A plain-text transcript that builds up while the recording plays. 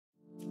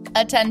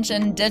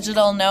Attention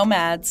digital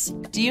nomads.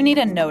 Do you need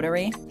a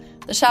notary?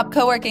 The Shop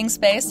co-working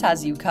space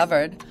has you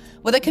covered.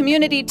 With a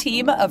community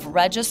team of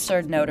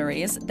registered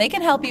notaries, they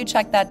can help you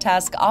check that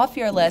task off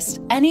your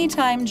list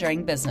anytime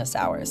during business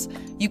hours.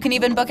 You can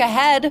even book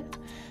ahead.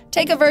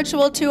 Take a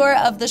virtual tour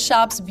of the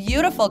Shop's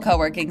beautiful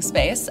co-working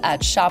space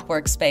at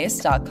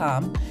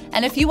shopworkspace.com.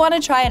 And if you want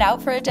to try it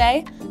out for a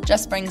day,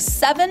 just bring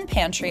 7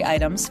 pantry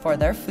items for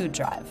their food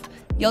drive.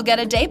 You'll get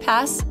a day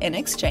pass in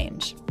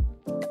exchange.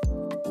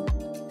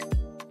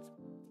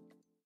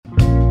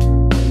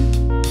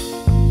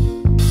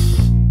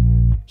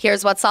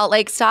 Here's what Salt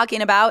Lake's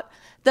talking about.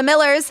 The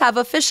Millers have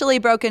officially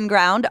broken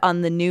ground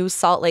on the new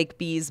Salt Lake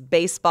Bees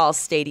baseball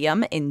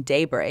stadium in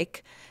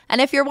Daybreak. And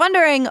if you're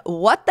wondering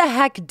what the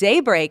heck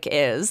Daybreak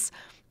is,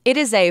 it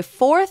is a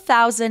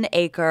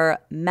 4,000-acre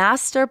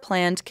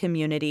master-planned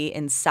community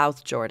in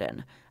South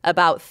Jordan,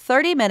 about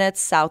 30 minutes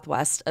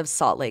southwest of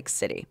Salt Lake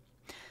City.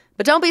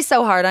 But don't be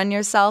so hard on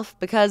yourself,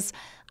 because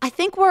I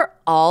think we're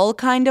all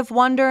kind of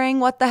wondering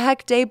what the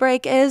heck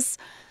Daybreak is.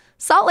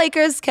 Salt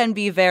Lakers can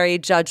be very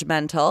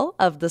judgmental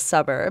of the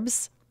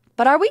suburbs,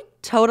 but are we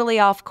totally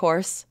off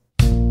course?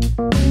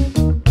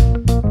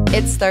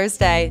 It's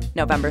Thursday,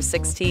 November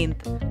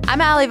 16th. I'm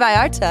Ali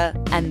Vallarta,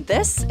 and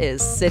this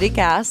is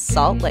CityCast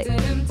Salt Lake.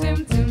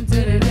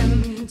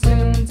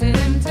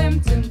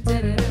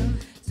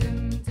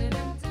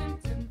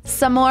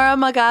 Samora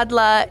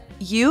Magadla,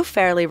 you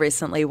fairly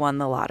recently won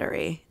the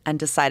lottery and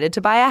decided to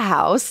buy a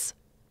house.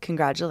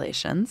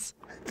 Congratulations.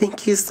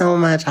 Thank you so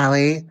much,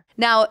 Ali.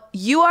 Now,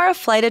 you are a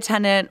flight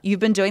attendant. You've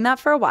been doing that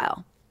for a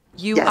while.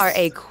 You are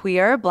a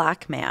queer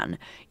Black man.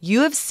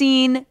 You have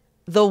seen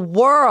the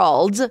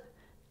world,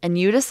 and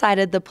you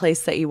decided the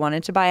place that you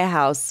wanted to buy a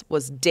house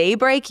was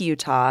Daybreak,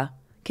 Utah.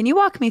 Can you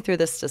walk me through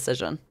this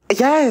decision?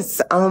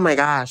 Yes. Oh, my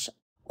gosh.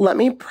 Let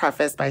me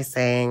preface by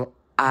saying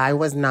I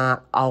was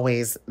not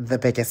always the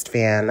biggest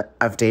fan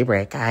of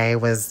Daybreak. I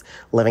was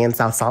living in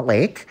South Salt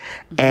Lake,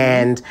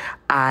 and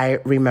I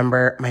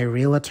remember my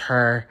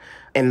realtor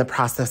in the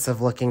process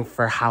of looking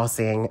for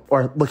housing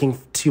or looking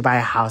to buy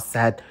a house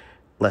said,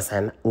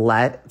 listen,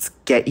 let's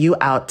get you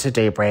out to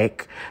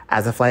Daybreak.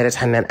 As a flight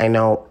attendant, I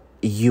know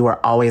you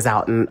are always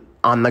out and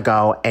on the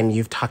go, and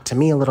you've talked to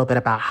me a little bit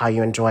about how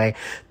you enjoy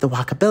the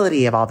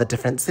walkability of all the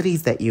different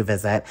cities that you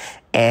visit,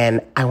 and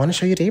I want to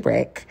show you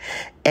Daybreak.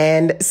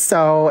 And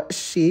so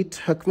she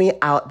took me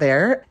out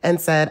there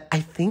and said, I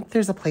think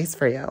there's a place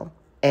for you.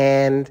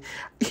 And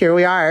here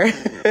we are.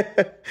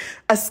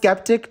 A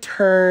skeptic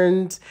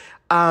turned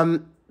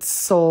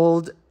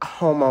sold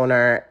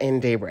homeowner in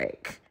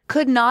Daybreak.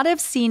 Could not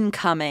have seen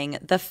coming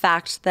the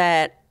fact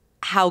that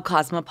how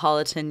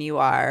cosmopolitan you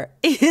are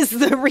is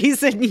the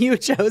reason you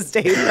chose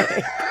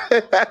Daybreak.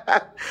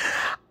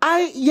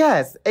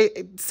 Yes,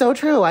 it's so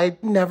true. I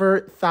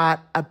never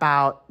thought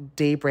about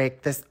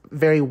Daybreak, this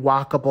very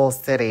walkable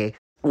city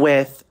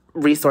with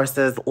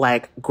resources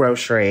like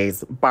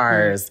groceries,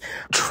 bars,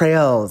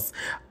 trails,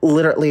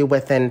 literally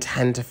within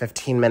 10 to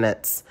 15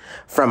 minutes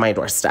from my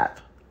doorstep.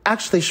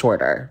 Actually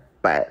shorter,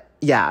 but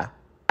yeah,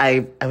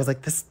 I was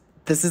like, this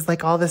is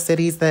like all the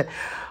cities that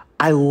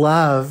I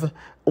love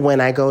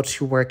when I go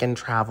to work and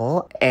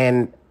travel,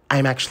 and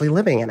I'm actually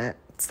living in it.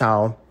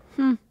 So.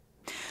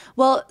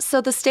 Well,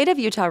 so the state of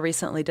Utah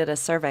recently did a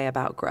survey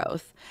about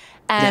growth.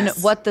 And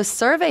what the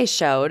survey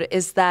showed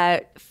is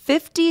that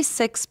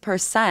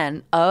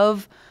 56%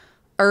 of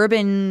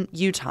urban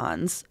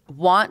Utahns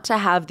want to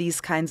have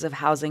these kinds of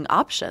housing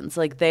options.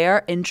 Like, they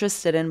are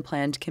interested in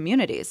planned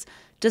communities.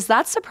 Does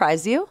that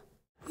surprise you?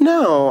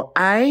 No,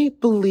 I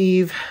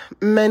believe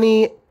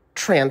many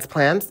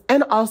transplants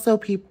and also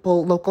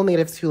people, local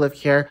natives who live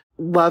here,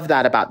 love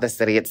that about the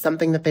city. It's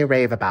something that they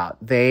rave about.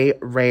 They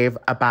rave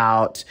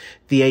about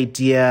the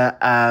idea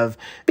of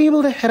being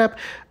able to hit up,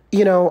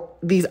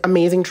 these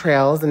amazing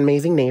trails and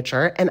amazing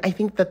nature. And I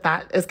think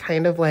that is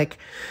kind of like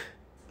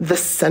the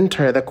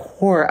center, the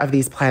core of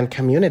these planned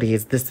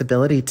communities, this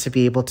ability to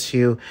be able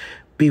to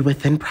be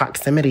within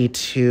proximity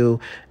to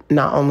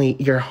not only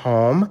your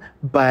home,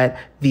 but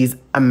these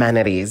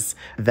amenities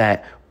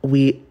that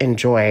we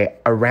enjoy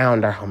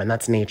around our home. And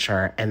that's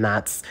nature, and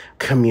that's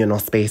communal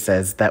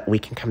spaces that we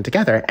can come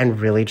together and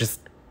really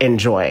just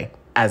enjoy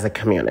as a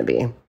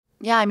community.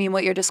 Yeah, I mean,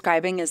 what you're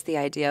describing is the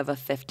idea of a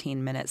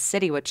 15-minute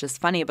city, which is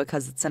funny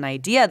because it's an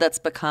idea that's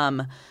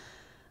become,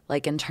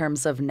 like, in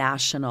terms of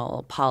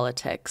national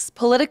politics,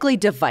 politically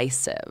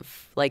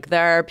divisive. Like,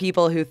 there are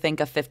people who think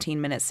a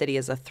 15-minute city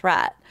is a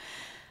threat.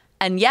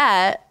 And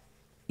yet,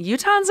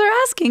 Utahns are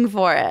asking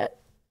for it.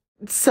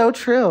 So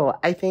true.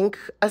 I think,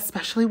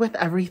 especially with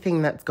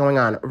everything that's going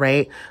on,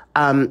 right?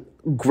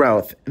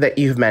 Growth that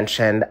you've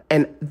mentioned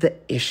and the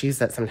issues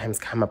that sometimes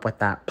come up with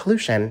that,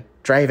 pollution,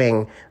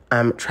 driving,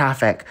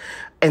 traffic,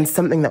 and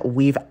something that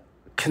we've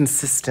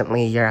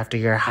consistently year after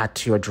year had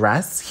to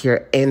address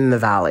here in the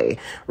Valley,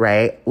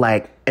 right?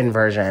 Like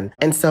inversion.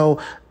 And so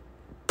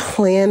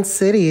planned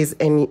cities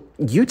in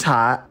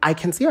Utah, I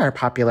can see are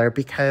popular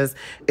because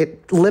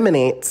it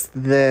eliminates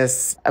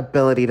this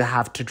ability to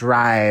have to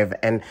drive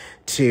and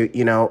to,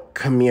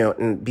 commute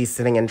and be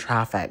sitting in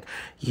traffic.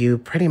 You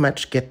pretty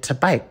much get to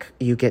bike,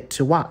 you get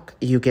to walk,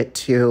 you get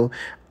to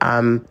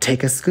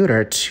take a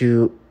scooter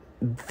to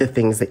the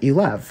things that you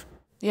love.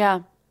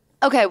 Yeah.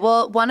 Okay,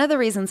 well, one of the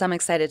reasons I'm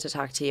excited to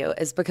talk to you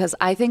is because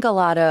I think a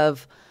lot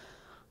of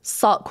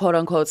quote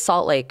unquote,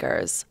 Salt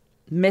Lakers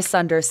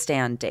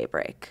misunderstand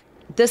Daybreak.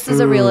 This is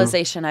a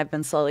realization I've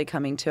been slowly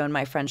coming to, and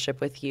my friendship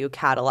with you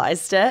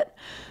catalyzed it.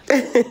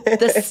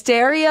 The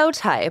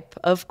stereotype,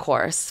 of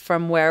course,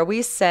 from where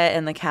we sit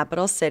in the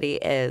capital city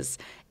is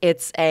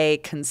it's a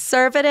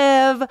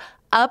conservative,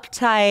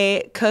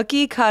 uptight,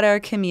 cookie-cutter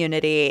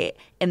community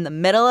in the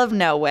middle of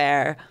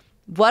nowhere.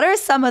 What are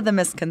some of the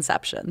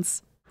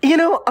misconceptions?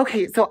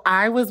 Okay, so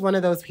I was one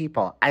of those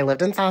people. I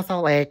lived in South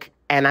Salt Lake,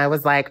 and I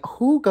was like,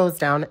 who goes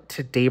down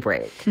to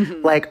Daybreak?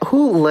 Like,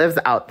 who lives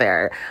out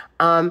there?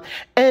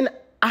 And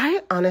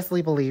I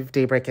honestly believe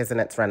Daybreak is in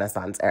its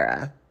Renaissance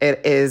era.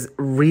 It is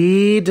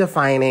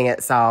redefining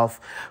itself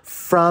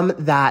from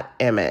that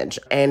image.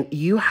 And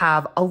you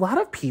have a lot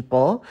of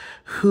people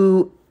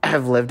who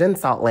have lived in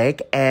Salt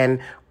Lake and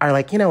are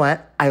like, you know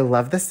what? I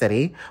love the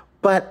city,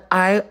 but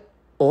I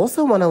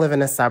also want to live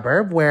in a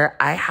suburb where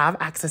I have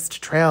access to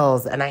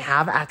trails and I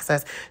have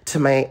access to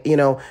my,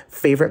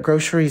 favorite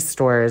grocery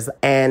stores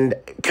and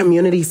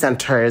community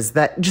centers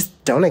that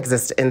just don't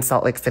exist in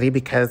Salt Lake City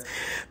because,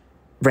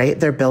 right,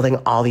 they're building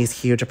all these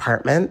huge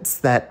apartments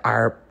that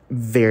are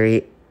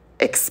very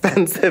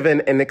expensive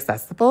and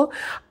inaccessible.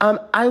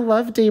 I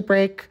love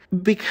Daybreak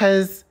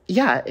because,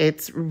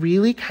 it's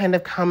really kind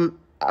of come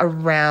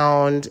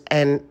around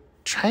and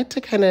tried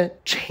to kind of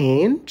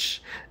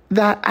change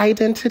that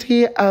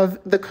identity of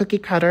the cookie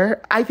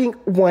cutter. I think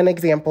one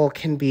example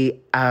can be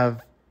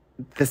of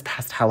this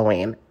past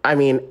Halloween. I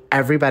mean,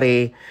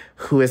 everybody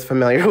who is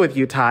familiar with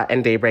Utah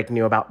and Daybreak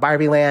knew about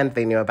Barbie Land.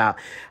 They knew about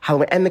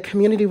Halloween. And the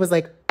community was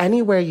like,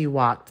 anywhere you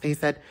walked, they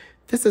said,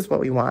 this is what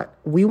we want.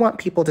 We want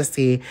people to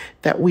see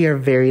that we are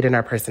varied in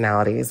our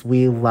personalities.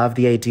 We love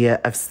the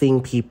idea of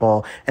seeing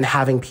people and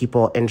having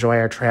people enjoy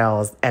our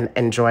trails and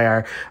enjoy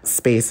our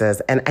spaces.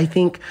 And I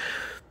think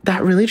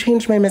that really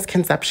changed my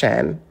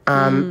misconception.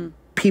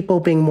 People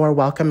being more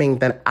welcoming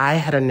than I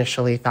had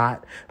initially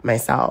thought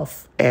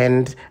myself.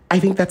 And I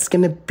think that's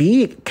going to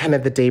be kind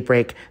of the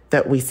Daybreak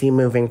that we see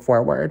moving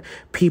forward.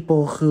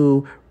 People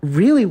who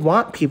really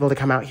want people to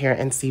come out here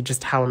and see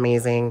just how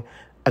amazing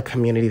a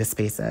community the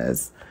space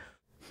is.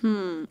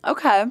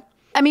 Okay.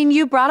 I mean,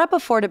 you brought up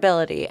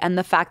affordability and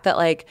the fact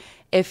that,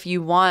 if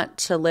you want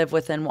to live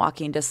within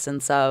walking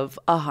distance of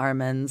a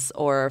Harmon's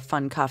or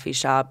fun coffee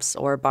shops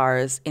or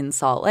bars in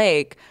Salt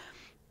Lake,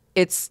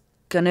 it's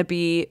going to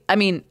be,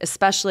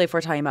 especially if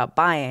we're talking about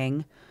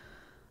buying,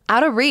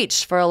 out of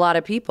reach for a lot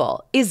of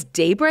people. Is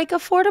Daybreak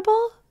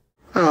affordable?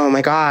 Oh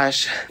my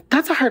gosh,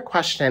 that's a hard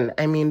question.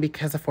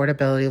 Because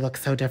affordability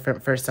looks so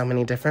different for so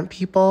many different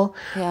people.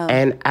 Yeah.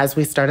 And as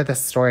we started this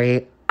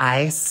story,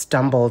 I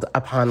stumbled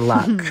upon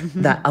luck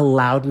that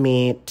allowed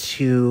me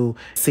to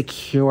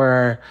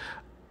secure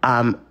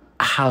a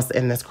house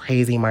in this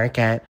crazy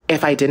market.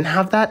 If I didn't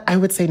have that, I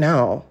would say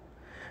no.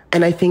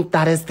 And I think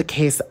that is the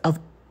case of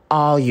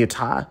all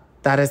Utah.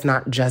 That is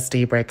not just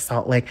Daybreak,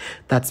 Salt Lake.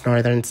 That's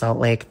Northern Salt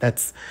Lake.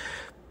 That's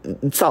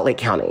Salt Lake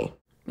County.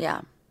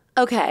 Yeah.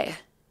 Okay.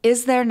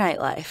 Is there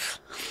nightlife?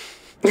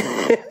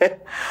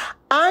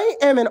 I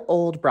am an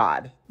old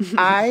broad.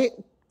 I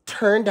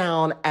turn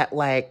down at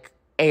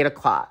 8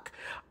 o'clock.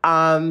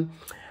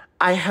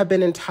 I have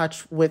been in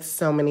touch with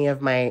so many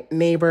of my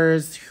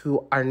neighbors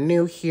who are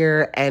new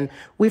here, and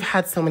we've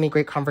had so many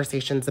great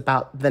conversations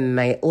about the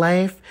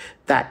nightlife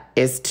that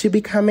is to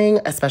be coming,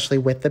 especially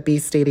with the B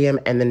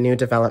Stadium and the new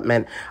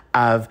development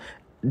of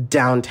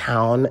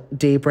downtown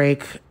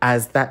Daybreak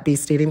as that B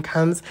Stadium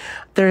comes.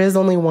 There is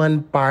only one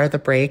bar, The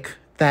Break,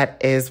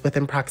 that is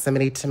within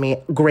proximity to me.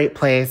 Great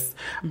place.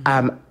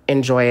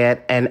 Enjoy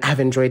it and have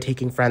enjoyed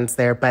taking friends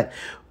there. But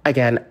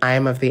again,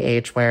 I'm of the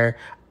age where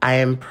I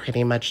am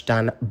pretty much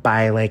done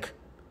by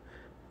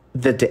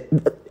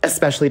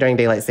especially during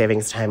daylight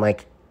savings time,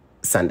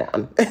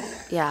 sundown.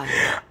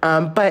 Yeah.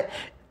 But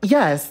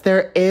yes,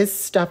 there is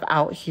stuff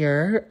out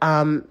here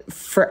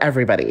for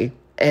everybody.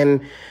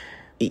 And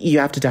you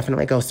have to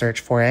definitely go search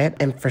for it.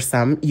 And for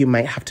some, you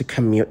might have to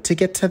commute to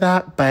get to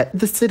that. But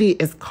the city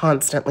is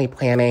constantly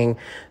planning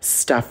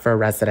stuff for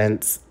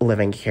residents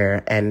living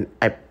here. And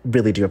I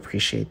really do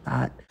appreciate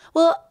that.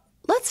 Well,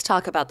 let's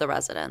talk about the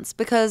residents,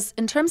 because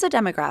in terms of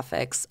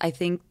demographics, I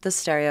think the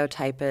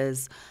stereotype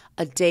is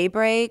a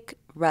Daybreak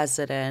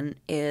resident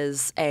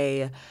is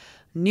a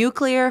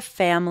nuclear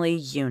family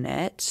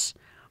unit,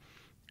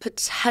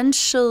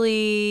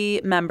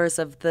 potentially members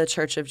of the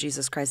Church of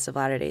Jesus Christ of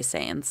Latter-day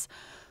Saints,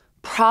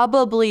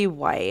 probably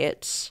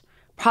white,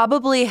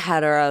 probably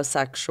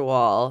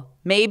heterosexual,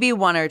 maybe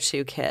one or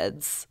two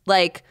kids,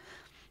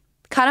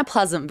 kind of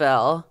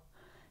Pleasantville.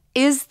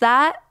 Is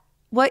that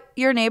what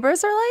your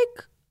neighbors are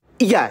like?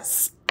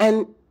 Yes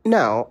and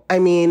no.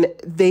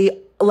 They,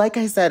 like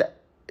I said,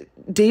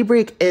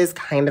 Daybreak is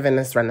kind of in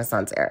this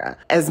Renaissance era,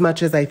 as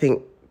much as I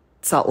think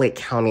Salt Lake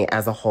County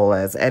as a whole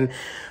is. And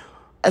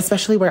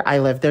especially where I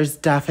live, there's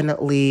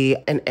definitely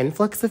an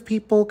influx of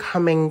people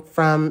coming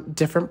from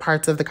different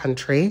parts of the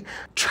country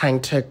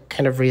trying to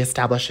kind of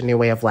reestablish a new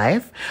way of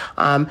life.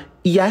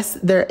 Yes,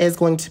 there is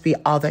going to be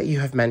all that you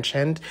have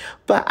mentioned,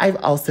 but I've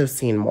also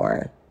seen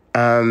more.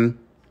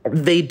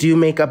 They do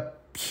make a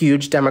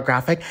huge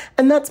demographic,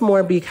 and that's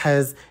more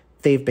because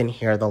they've been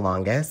here the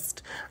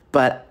longest.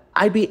 But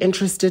I'd be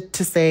interested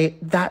to say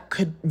that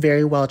could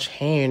very well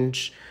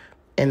change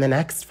in the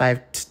next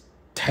 5 to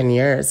 10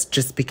 years,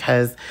 just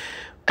because,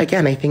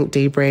 again, I think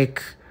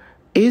Daybreak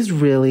is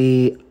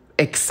really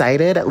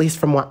excited, at least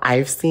from what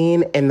I've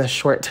seen in the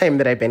short time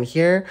that I've been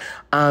here,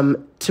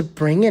 to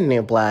bring in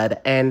new blood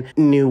and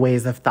new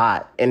ways of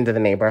thought into the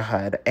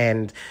neighborhood.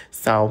 And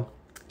so,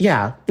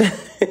 yeah.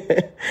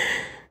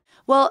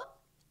 Well,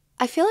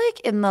 I feel like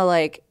in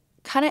the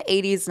kind of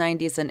 80s,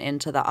 90s, and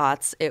into the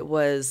aughts, it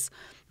was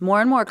more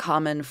and more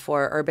common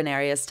for urban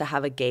areas to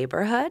have a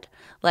gayborhood,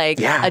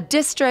 a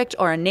district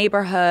or a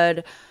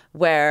neighborhood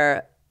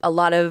where a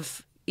lot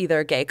of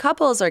either gay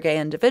couples or gay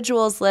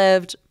individuals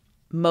lived,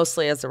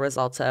 mostly as a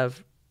result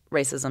of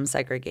racism,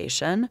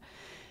 segregation.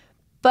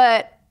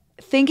 But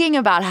thinking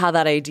about how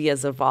that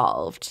idea's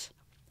evolved,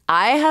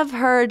 I have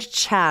heard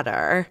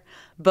chatter,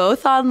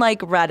 both on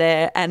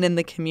Reddit and in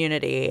the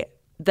community,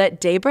 that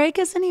Daybreak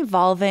is an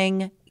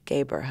evolving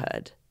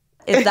gayborhood.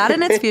 Is that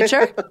in its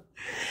future?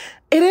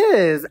 It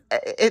is.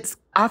 It's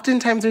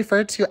oftentimes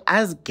referred to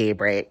as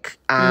Daybreak.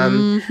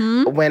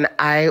 When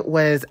I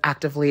was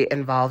actively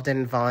involved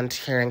in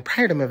volunteering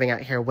prior to moving out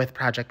here with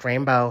Project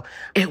Rainbow,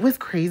 it was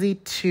crazy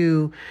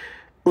to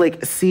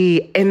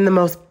see in the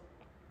most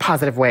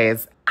positive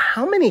ways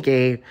how many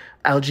gay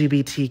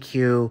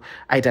LGBTQ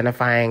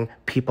identifying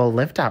people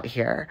lived out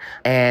here.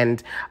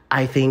 And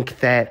I think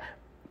that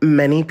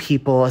many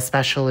people,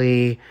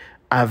 especially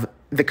of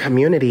the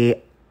community,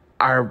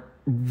 are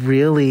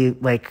really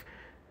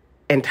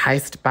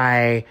enticed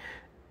by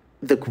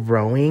the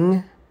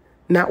growing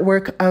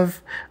network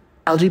of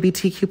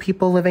LGBTQ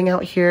people living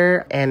out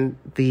here and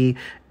the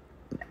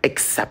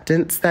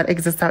acceptance that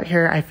exists out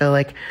here. I feel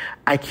like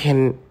I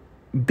can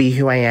be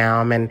who I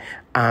am and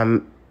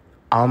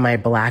all my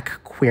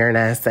Black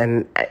queerness,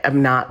 and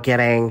I'm not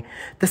getting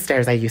the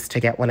stares I used to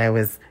get when I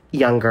was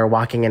younger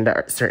walking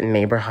into certain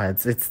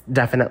neighborhoods. It's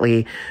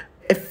definitely,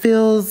 it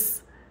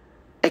feels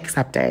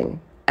accepting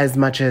as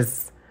much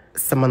as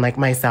someone like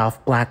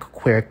myself, Black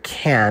queer,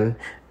 can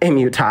in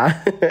Utah.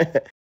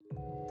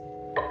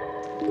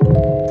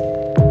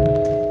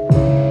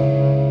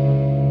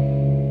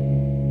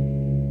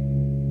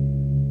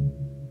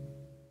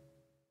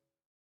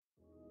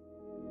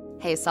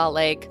 Hey, Salt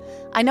Lake.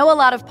 I know a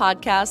lot of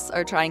podcasts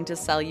are trying to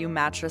sell you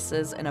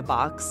mattresses in a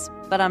box,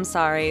 but I'm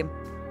sorry,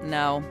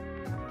 no.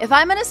 If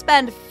I'm going to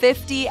spend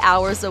 50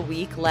 hours a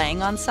week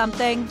laying on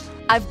something,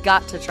 I've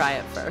got to try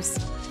it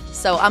first.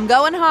 So I'm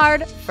going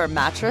hard for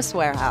Mattress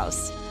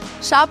Warehouse.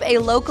 Shop a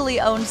locally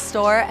owned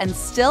store and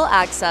still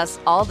access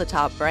all the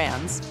top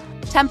brands.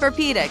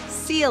 Tempur-Pedic,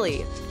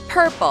 Sealy,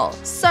 Purple,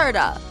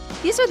 Serta.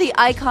 These are the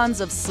icons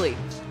of sleep,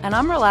 and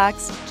I'm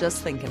relaxed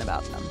just thinking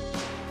about them.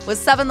 With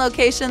 7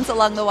 locations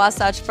along the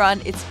Wasatch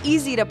Front, it's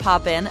easy to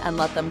pop in and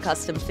let them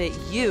custom fit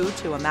you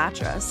to a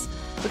mattress.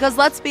 Because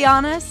let's be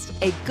honest,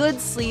 a good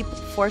sleep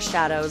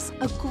foreshadows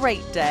a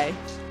great day.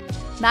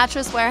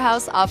 Mattress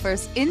Warehouse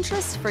offers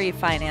interest-free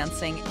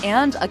financing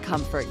and a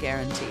comfort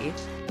guarantee.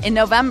 In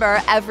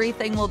November,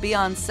 everything will be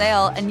on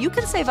sale, and you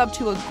can save up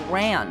to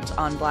 $1,000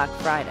 on Black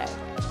Friday.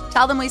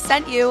 Tell them we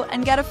sent you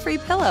and get a free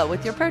pillow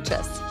with your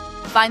purchase.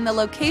 Find the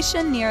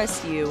location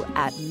nearest you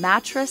at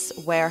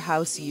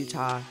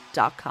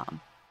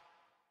mattresswarehouseutah.com.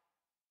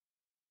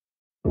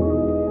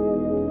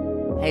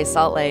 Hey,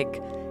 Salt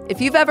Lake.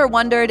 If you've ever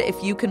wondered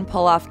if you can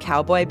pull off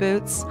cowboy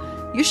boots,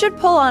 you should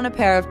pull on a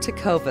pair of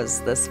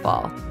Tecovas this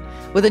fall.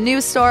 With a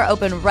new store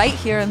open right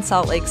here in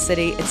Salt Lake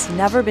City, it's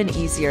never been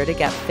easier to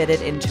get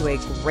fitted into a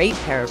great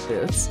pair of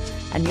boots,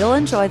 and you'll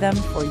enjoy them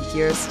for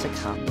years to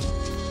come.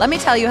 Let me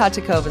tell you how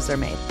Tecovas are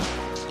made.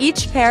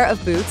 Each pair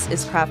of boots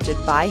is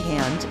crafted by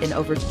hand in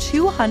over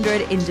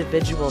 200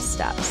 individual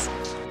steps.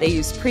 They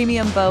use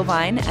premium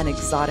bovine and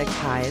exotic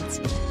hides,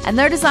 and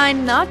they're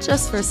designed not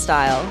just for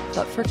style,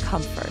 but for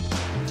comfort.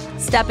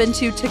 Step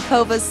into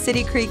Tecovas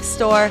City Creek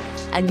store,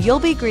 and you'll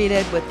be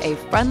greeted with a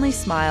friendly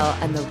smile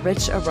and the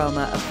rich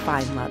aroma of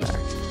fine leather.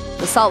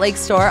 The Salt Lake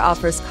store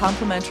offers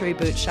complimentary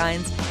boot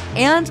shines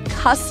and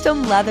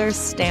custom leather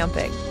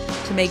stamping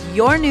to make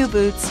your new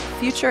boots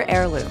future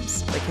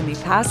heirlooms that can be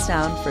passed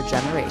down for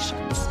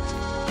generations.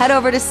 Head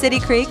over to City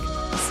Creek,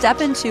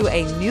 step into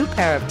a new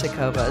pair of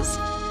Tecovas,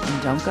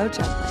 and don't go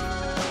gently.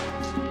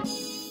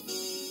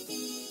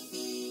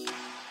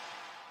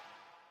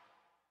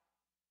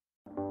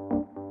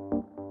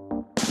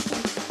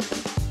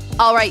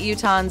 All right,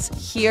 Utahns,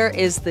 here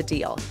is the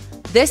deal.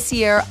 This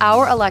year,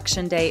 our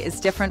election day is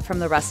different from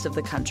the rest of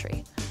the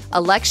country.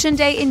 Election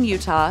day in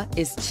Utah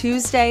is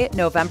Tuesday,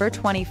 November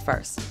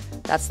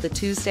 21st. That's the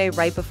Tuesday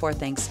right before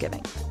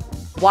Thanksgiving.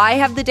 Why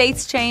have the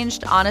dates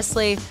changed?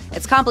 Honestly,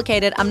 it's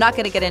complicated. I'm not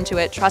going to get into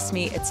it. Trust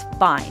me, it's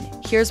fine.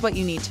 Here's what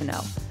you need to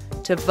know.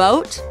 To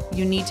vote,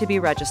 you need to be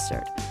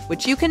registered,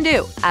 which you can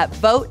do at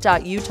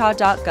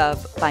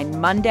vote.utah.gov by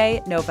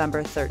Monday,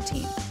 November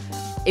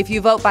 13th. If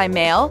you vote by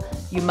mail,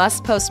 you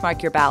must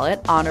postmark your ballot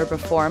on or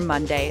before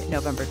Monday,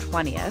 November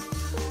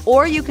 20th.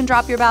 Or you can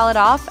drop your ballot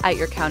off at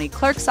your county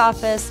clerk's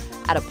office,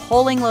 at a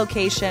polling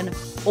location,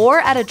 or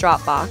at a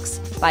drop box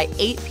by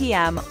 8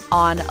 p.m.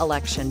 on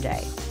Election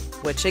Day,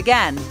 which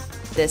again,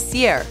 this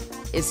year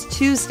is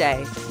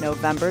Tuesday,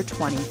 November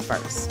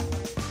 21st.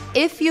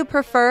 If you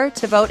prefer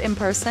to vote in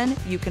person,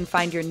 you can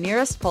find your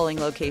nearest polling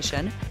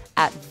location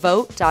at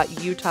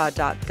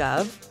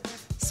vote.utah.gov.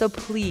 So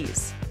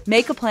please,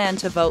 make a plan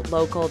to vote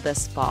local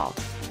this fall.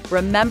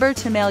 Remember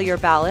to mail your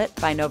ballot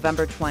by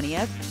November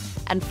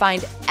 20th and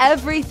find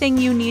everything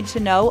you need to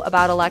know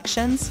about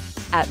elections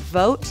at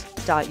vote.utah.gov.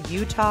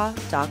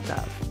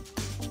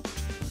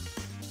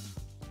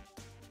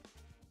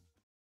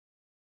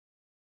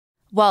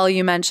 Well,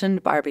 you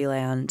mentioned Barbie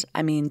Land.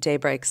 I mean,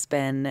 Daybreak's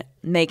been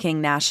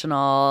making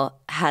national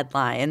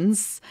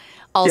headlines.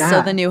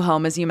 Also, the new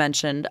home, as you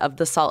mentioned, of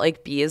the Salt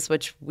Lake Bees,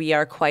 which we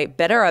are quite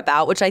bitter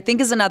about, which I think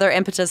is another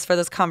impetus for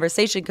this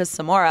conversation. Because,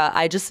 Samora,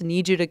 I just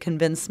need you to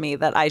convince me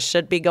that I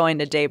should be going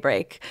to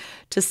Daybreak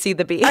to see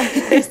the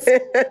Bees.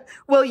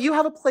 Well, you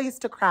have a place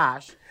to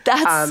crash.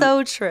 That's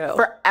so true.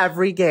 For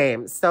every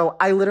game. So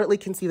I literally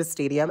can see the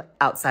stadium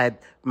outside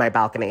my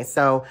balcony.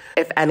 So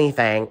if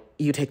anything,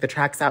 you take the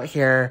tracks out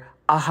here,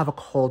 I'll have a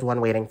cold one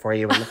waiting for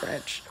you in the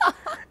fridge.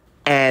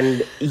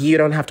 And you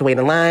don't have to wait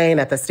in line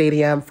at the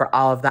stadium for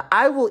all of that.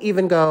 I will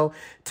even go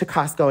to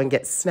Costco and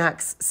get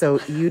snacks so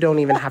you don't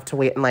even have to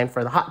wait in line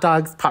for the hot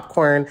dogs,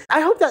 popcorn.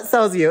 I hope that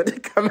sells you to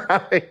come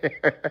out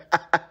here.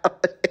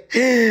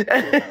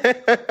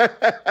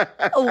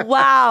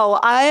 Wow,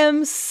 I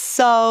am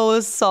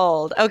so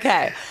sold.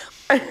 Okay.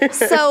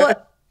 So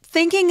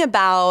thinking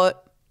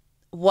about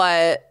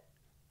what,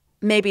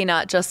 maybe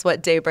not just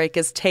what Daybreak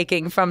is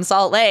taking from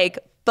Salt Lake,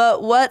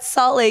 but what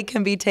Salt Lake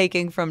can be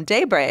taking from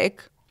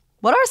Daybreak,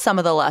 what are some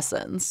of the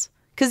lessons?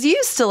 Because you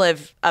used to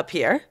live up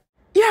here.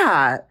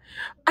 Yeah.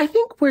 I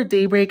think where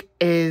Daybreak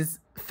is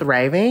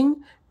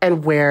thriving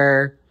and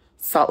where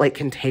Salt Lake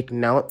can take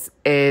notes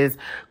is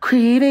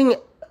creating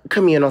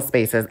communal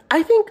spaces.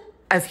 I think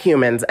as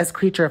humans, as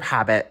creature of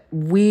habit,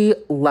 we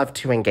love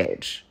to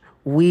engage.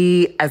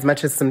 We, as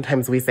much as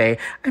sometimes we say,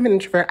 I'm an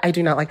introvert, I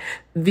do not like,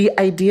 the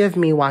idea of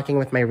me walking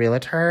with my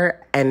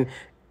realtor and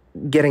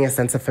getting a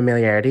sense of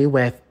familiarity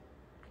with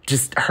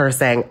just her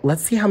saying,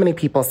 let's see how many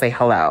people say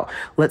hello.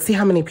 Let's see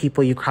how many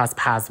people you cross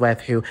paths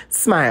with who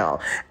smile.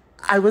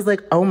 I was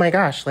like, oh my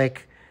gosh,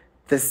 like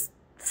this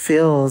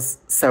feels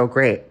so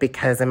great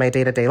because in my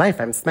day-to-day life,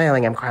 I'm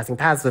smiling, I'm crossing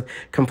paths with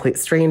complete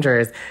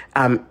strangers,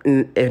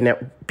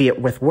 be it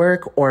with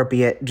work or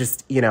be it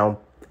just,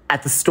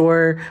 at the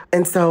store.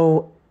 And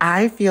so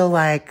I feel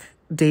like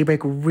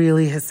Daybreak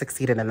really has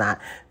succeeded in that.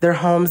 Their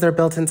homes are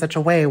built in such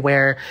a way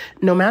where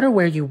no matter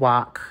where you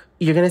walk,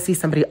 you're going to see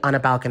somebody on a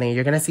balcony.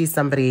 You're going to see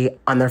somebody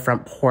on their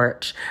front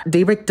porch.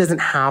 Daybreak doesn't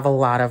have a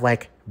lot of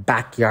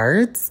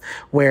backyards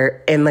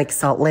where in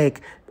Salt Lake,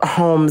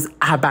 homes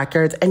have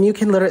backyards and you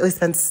can literally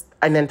spend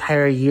an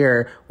entire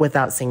year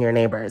without seeing your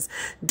neighbors.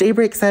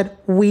 Daybreak said,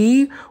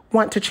 we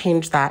want to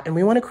change that and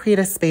we want to create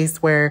a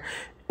space where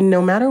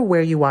no matter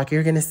where you walk,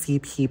 you're going to see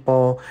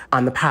people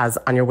on the paths,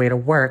 on your way to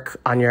work,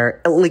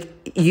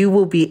 you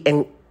will be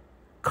in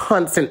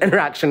constant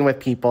interaction with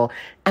people.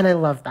 And I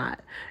love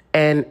that.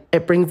 And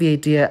it brings the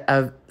idea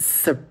of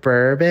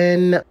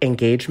suburban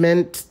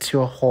engagement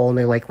to a whole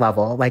new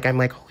level. I'm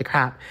like, holy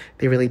crap,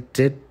 they really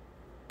did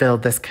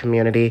build this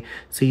community.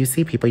 So you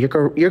see people,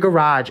 your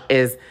garage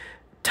is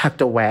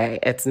tucked away.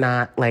 It's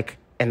not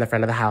in the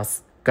front of the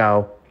house,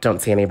 go,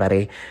 don't see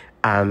anybody.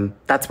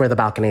 That's where the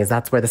balcony is.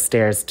 That's where the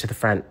stairs to the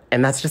front.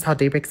 And that's just how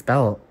Daybreak's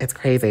built. It's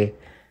crazy.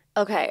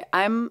 Okay,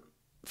 I'm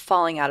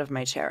falling out of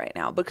my chair right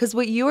now because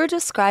what you are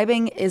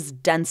describing is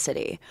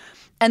density.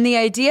 And the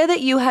idea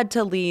that you had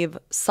to leave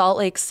Salt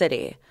Lake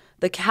City,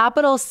 the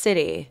capital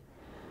city,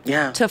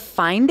 to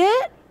find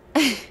it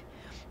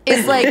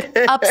is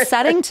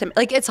upsetting to me.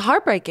 It's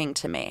heartbreaking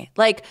to me.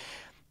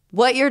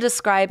 What you're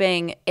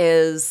describing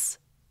is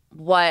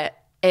what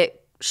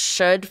it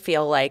should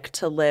feel like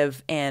to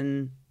live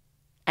in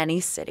any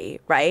city,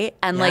 right?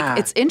 And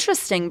it's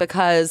interesting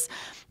because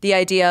the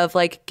idea of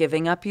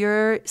giving up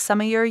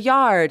some of your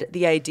yard,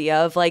 the idea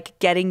of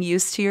getting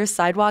used to your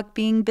sidewalk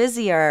being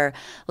busier,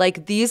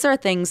 these are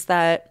things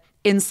that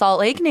in Salt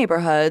Lake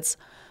neighborhoods,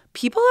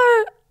 people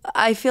are,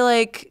 I feel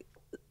like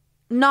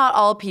not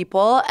all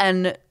people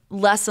and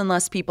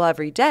less people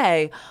every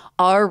day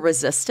are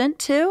resistant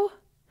to.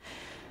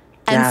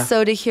 And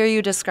so to hear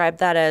you describe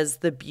that as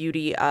the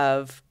beauty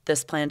of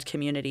this planned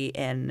community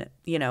in,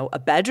 a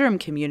bedroom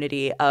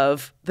community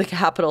of the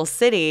capital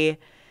city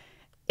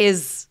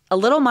is a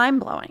little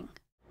mind-blowing.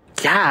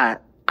 Yeah,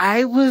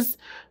 I was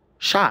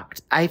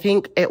shocked. I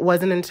think it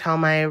wasn't until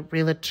my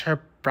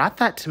realtor brought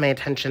that to my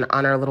attention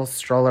on our little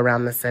stroll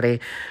around the city.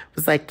 It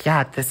was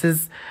this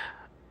is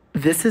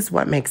this is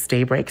what makes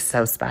Daybreak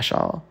so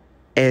special,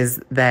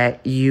 is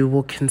that you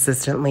will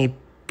consistently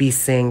be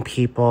seeing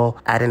people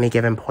at any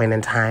given point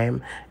in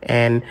time.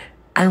 And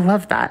I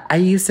love that. I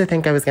used to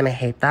think I was going to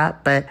hate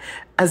that, but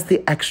as the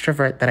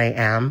extrovert that I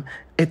am,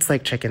 it's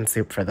like chicken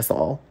soup for the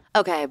soul.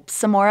 Okay,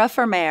 Samora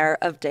for mayor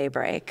of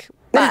Daybreak,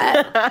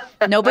 but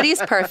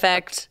nobody's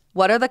perfect.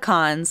 What are the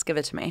cons? Give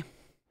it to me.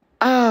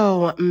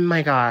 Oh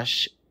my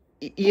gosh.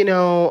 You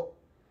know,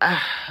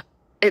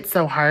 it's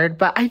so hard,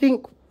 but I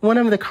think one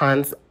of the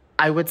cons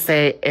I would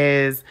say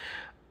is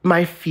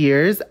my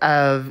fears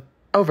of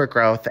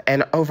overgrowth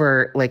and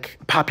over like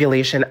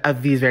population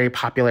of these very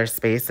popular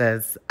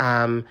spaces.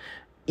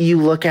 You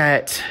look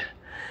at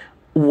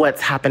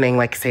what's happening,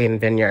 like say in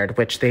Vineyard,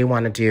 which they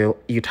want to do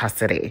Utah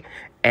City,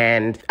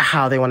 and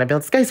how they want to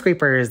build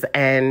skyscrapers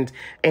and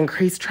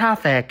increase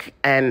traffic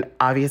and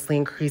obviously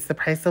increase the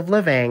price of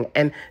living.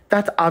 And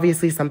that's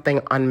obviously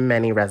something on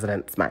many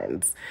residents'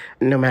 minds,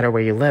 no matter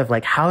where you live.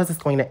 Like, how is this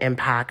going to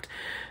impact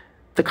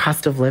the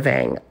cost of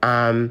living?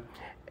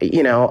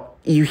 You know,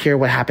 you hear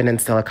what happened in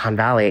Silicon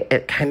Valley.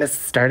 It kind of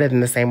started in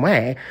the same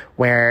way,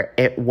 where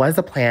it was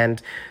a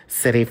planned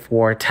city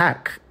for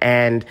tech,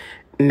 and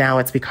now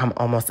it's become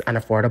almost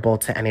unaffordable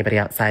to anybody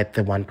outside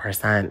the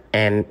 1%.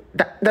 And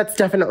that's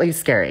definitely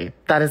scary.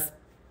 That is,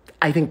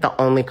 I think, the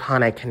only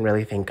con I can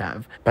really think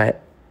of.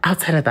 But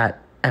outside of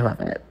that, I love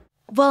it.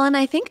 Well, and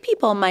I think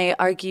people might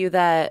argue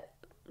that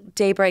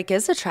Daybreak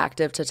is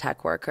attractive to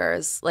tech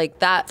workers. Like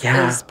that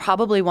is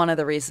probably one of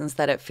the reasons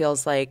that it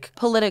feels like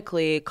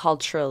politically,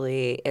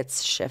 culturally,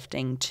 it's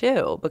shifting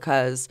too,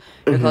 because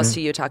you're close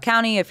to Utah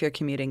County. If you're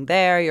commuting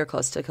there, you're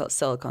close to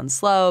Silicon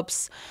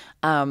Slopes.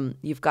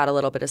 You've got a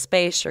little bit of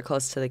space. You're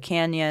close to the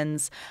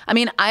canyons. I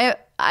mean,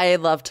 I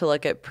love to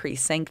look at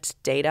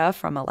precinct data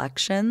from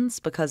elections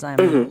because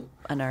I'm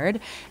a nerd.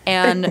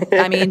 And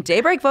I mean,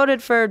 Daybreak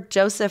voted for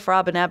Joseph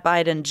Robinette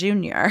Biden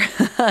Jr.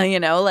 You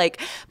know,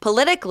 like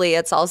politically,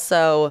 it's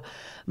also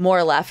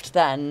more left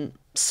than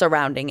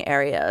surrounding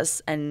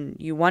areas. And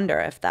you wonder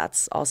if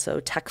that's also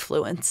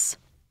tech-fluence.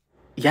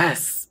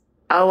 Yes.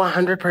 Oh,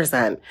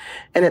 100%.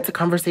 And it's a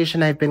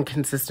conversation I've been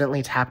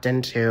consistently tapped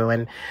into.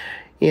 And,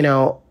 you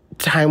know,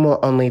 time will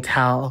only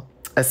tell,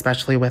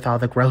 especially with all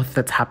the growth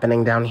that's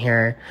happening down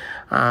here.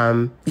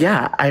 I'm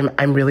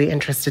really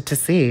interested to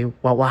see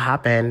what will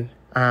happen.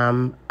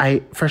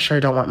 I for sure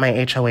don't want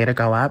my HOA to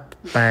go up,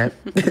 but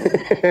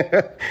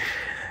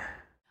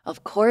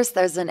of course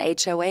there's an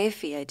HOA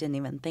fee. I didn't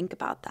even think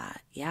about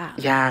that. Yeah.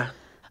 Yeah.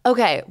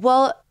 Okay.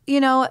 Well, you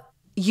know,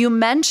 you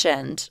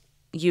mentioned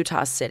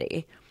Utah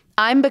City.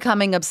 I'm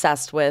becoming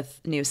obsessed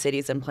with new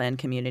cities and planned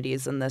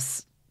communities and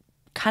this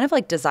kind of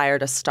like desire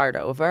to start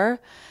over.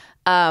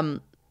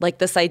 Like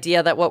this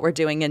idea that what we're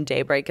doing in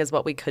Daybreak is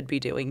what we could be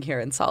doing here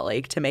in Salt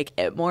Lake to make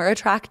it more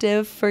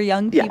attractive for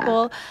young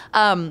people.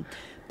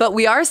 But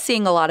we are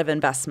seeing a lot of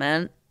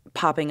investment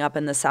popping up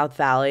in the South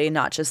Valley,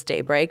 not just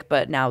Daybreak,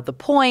 but now The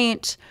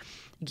Point,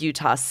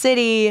 Utah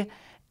City.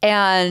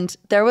 And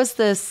there was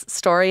this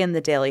story in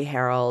the Daily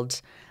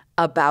Herald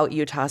about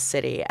Utah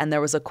City. And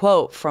there was a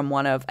quote from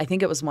I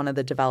think it was one of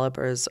the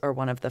developers or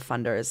one of the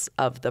funders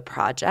of the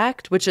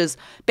project, which is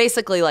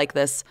basically like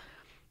this.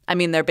 I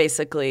mean, they're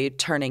basically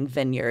turning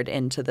Vineyard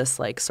into this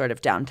like sort of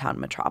downtown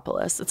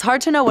metropolis. It's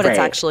hard to know what it's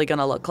actually going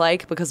to look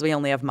like because we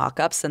only have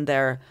mock-ups and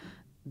they're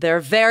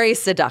very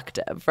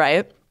seductive,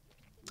 right?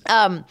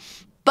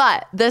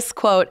 But this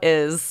quote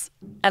is,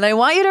 and I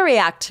want you to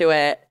react to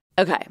it.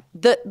 Okay,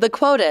 the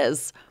quote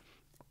is,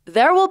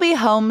 "There will be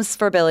homes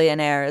for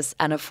billionaires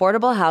and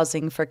affordable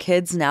housing for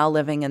kids now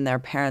living in their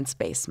parents'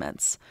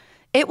 basements.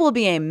 It will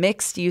be a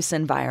mixed-use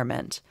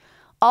environment.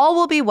 All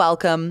will be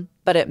welcome,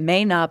 but it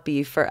may not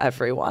be for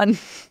everyone."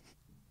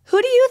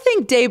 Who do you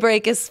think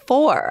Daybreak is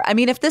for? I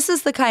mean, if this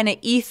is the kind of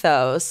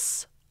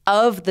ethos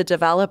of the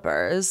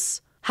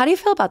developers, how do you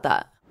feel about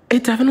that?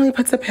 It definitely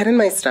puts a pit in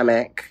my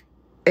stomach.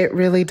 It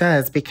really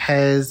does,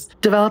 because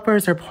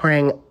developers are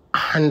pouring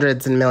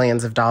hundreds and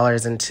millions of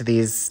dollars into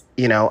these,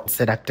 you know,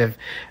 seductive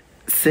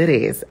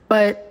cities.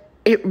 But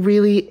it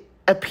really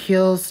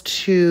appeals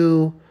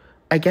to,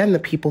 again, the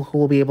people who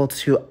will be able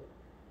to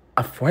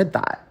afford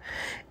that.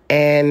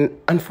 And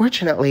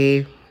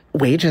unfortunately,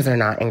 wages are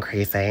not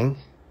increasing,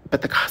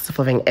 but the cost of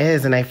living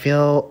is. And I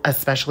feel,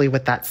 especially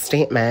with that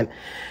statement,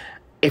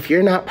 if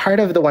you're not part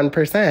of the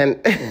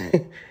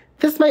 1%,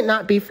 this might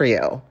not be for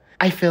you.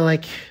 I feel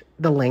like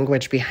the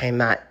language behind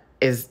that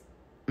is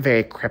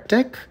very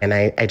cryptic. And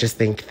I just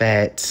think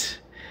that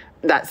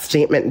that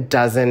statement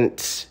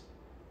doesn't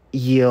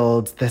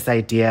yield this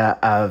idea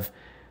of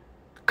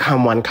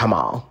come one, come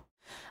all.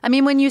 I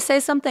mean, when you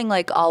say something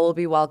like all will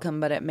be welcome,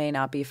 but it may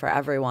not be for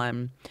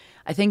everyone,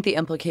 I think the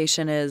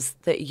implication is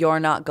that you're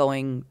not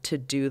going to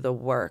do the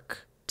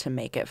work to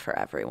make it for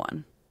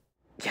everyone.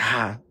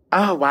 Yeah.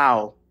 Oh,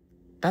 wow.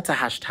 That's a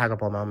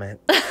hashtagable moment.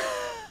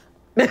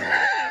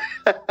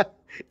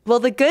 Well,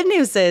 the good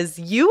news is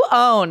you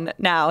own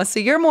now, so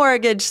your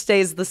mortgage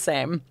stays the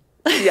same.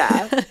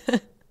 Yeah.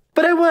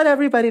 But I want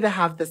everybody to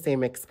have the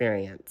same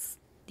experience.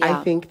 Yeah.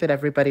 I think that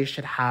everybody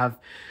should have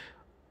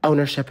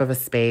ownership of a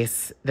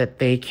space that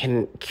they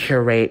can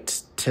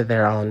curate to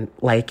their own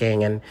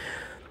liking. And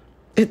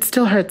it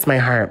still hurts my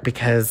heart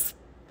because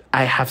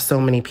I have so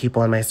many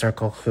people in my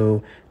circle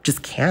who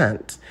just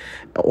can't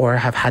or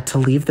have had to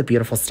leave the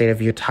beautiful state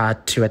of Utah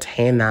to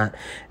attain that.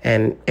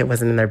 And it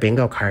wasn't in their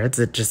bingo cards.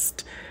 It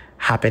just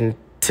happened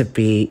to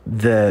be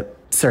the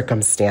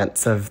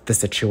circumstance of the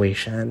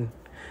situation.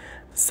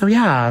 So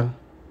yeah,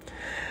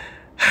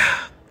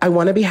 I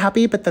want to be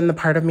happy, but then the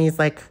part of me is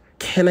like,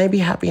 can I be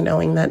happy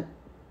knowing that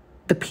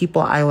the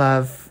people I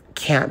love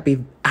can't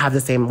have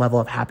the same level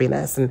of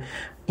happiness? And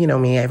you know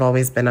me, I've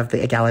always been of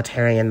the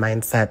egalitarian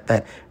mindset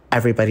that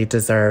everybody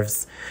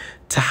deserves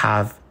to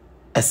have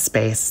a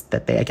space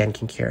that they, again,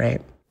 can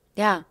curate.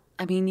 Yeah.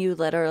 I mean, you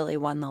literally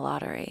won the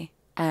lottery.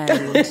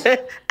 And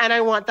and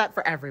I want that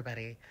for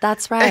everybody.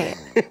 That's right.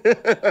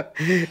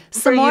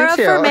 Samora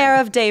for mayor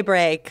of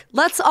Daybreak.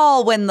 Let's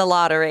all win the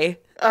lottery.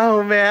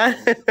 Oh, man.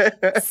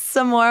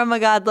 Samora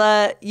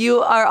Magadla, you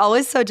are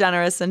always so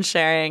generous in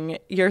sharing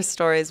your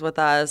stories with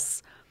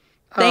us.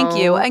 Thank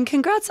you. And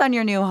congrats on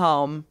your new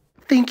home.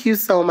 Thank you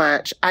so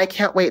much. I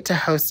can't wait to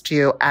host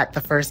you at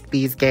the first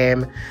Bees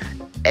game.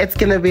 It's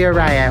going to be a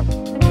riot.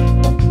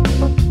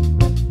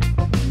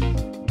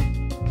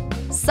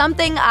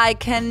 Something I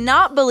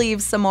cannot believe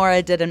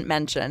Samora didn't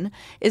mention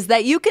is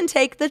that you can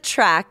take the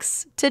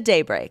tracks to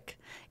Daybreak.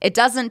 It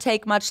doesn't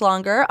take much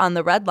longer on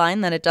the red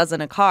line than it does in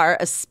a car,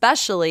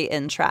 especially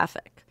in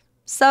traffic.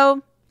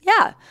 So,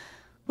 yeah,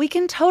 we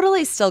can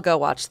totally still go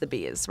watch the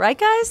Bees, right,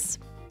 guys?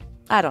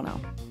 I don't know.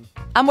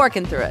 I'm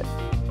working through it.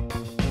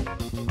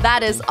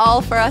 That is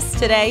all for us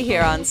today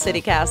here on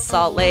CityCast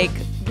Salt Lake.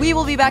 We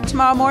will be back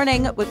tomorrow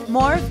morning with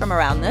more from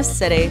around this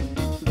city.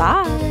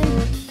 Bye.